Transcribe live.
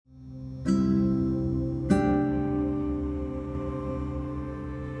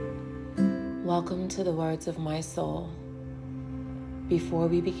Welcome to the words of my soul. Before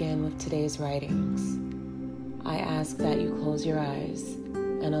we begin with today's writings, I ask that you close your eyes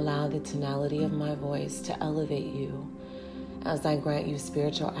and allow the tonality of my voice to elevate you as I grant you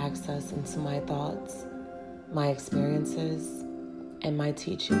spiritual access into my thoughts, my experiences, and my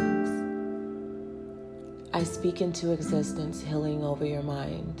teachings. I speak into existence healing over your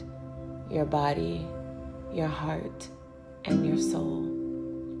mind, your body, your heart, and your soul,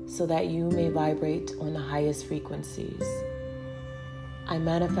 so that you may vibrate on the highest frequencies. I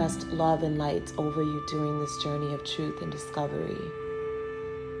manifest love and light over you during this journey of truth and discovery.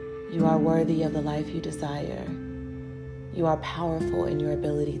 You are worthy of the life you desire. You are powerful in your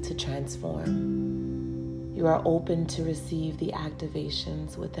ability to transform. You are open to receive the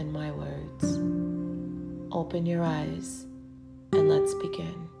activations within my words. Open your eyes and let's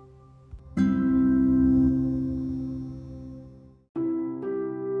begin.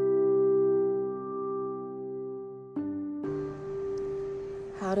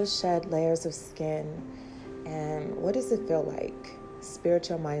 How to shed layers of skin and what does it feel like?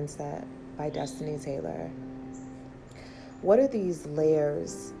 Spiritual Mindset by Destini. What are these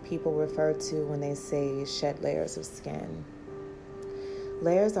layers people refer to when they say shed layers of skin?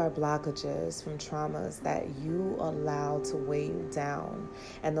 Layers are blockages from traumas that you allow to weigh you down.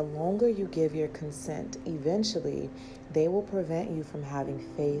 And the longer you give your consent, eventually they will prevent you from having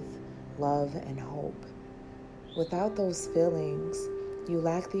faith, love, and hope. Without those feelings, you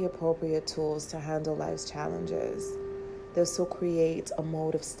lack the appropriate tools to handle life's challenges. This will create a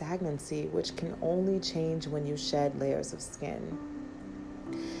mode of stagnancy, which can only change when you shed layers of skin.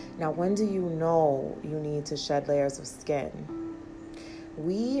 Now, when do you know you need to shed layers of skin?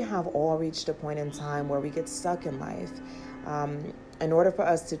 We have all reached a point in time where we get stuck in life. In order for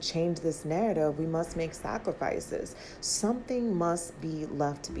us to change this narrative, we must make sacrifices. Something must be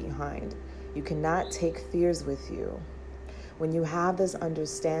left behind. You cannot take fears with you. When you have this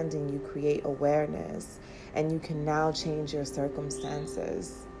understanding, you create awareness, and you can now change your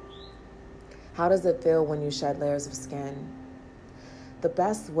circumstances. How does it feel when you shed layers of skin? The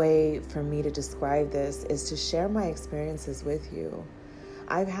best way for me to describe this is to share my experiences with you.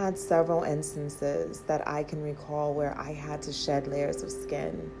 I've had several instances that I can recall where I had to shed layers of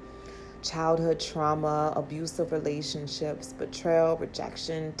skin. Childhood trauma, abusive relationships, betrayal,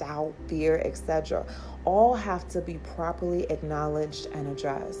 rejection, doubt, fear, etc. all have to be properly acknowledged and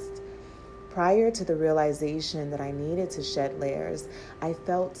addressed. Prior to the realization that I needed to shed layers, I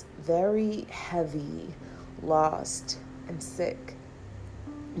felt very heavy, lost, and sick.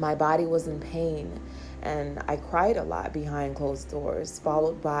 My body was in pain, and I cried a lot behind closed doors,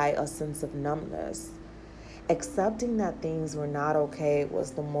 followed by a sense of numbness. Accepting that things were not okay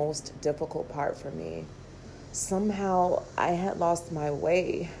was the most difficult part for me. Somehow, I had lost my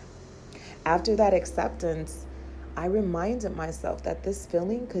way. After that acceptance, I reminded myself that this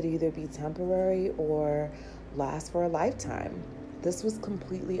feeling could either be temporary or last for a lifetime. This was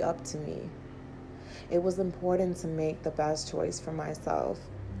completely up to me. It was important to make the best choice for myself.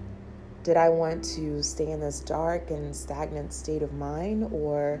 Did I want to stay in this dark and stagnant state of mind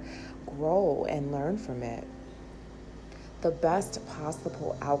or grow and learn from it? The best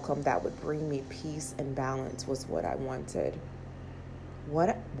possible outcome that would bring me peace and balance was what I wanted.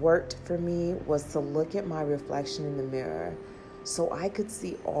 What worked for me was to look at my reflection in the mirror so I could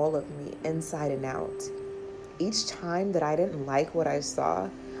see all of me inside and out. Each time that I didn't like what I saw,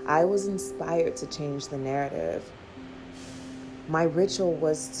 I was inspired to change the narrative. My ritual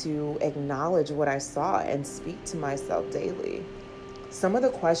was to acknowledge what I saw and speak to myself daily. Some of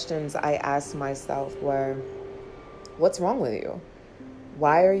the questions I asked myself were, what's wrong with you?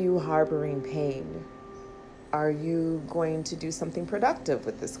 Why are you harboring pain? Are you going to do something productive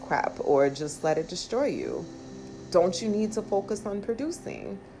with this crap or just let it destroy you? Don't you need to focus on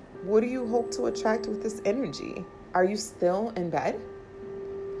producing? What do you hope to attract with this energy? Are you still in bed?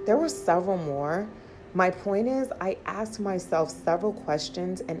 There were several more. My point is, I asked myself several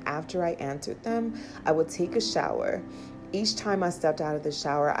questions, and after I answered them, I would take a shower. Each time I stepped out of the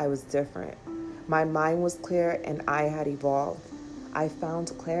shower, I was different. My mind was clear and I had evolved. I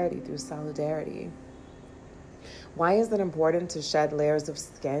found clarity through solidarity. Why is it important to shed layers of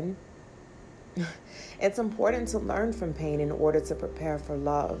skin? It's important to learn from pain in order to prepare for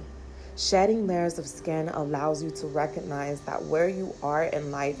love. Shedding layers of skin allows you to recognize that where you are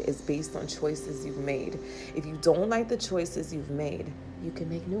in life is based on choices you've made. If you don't like the choices you've made, you can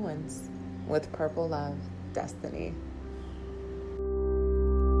make new ones. With purple love, Destini.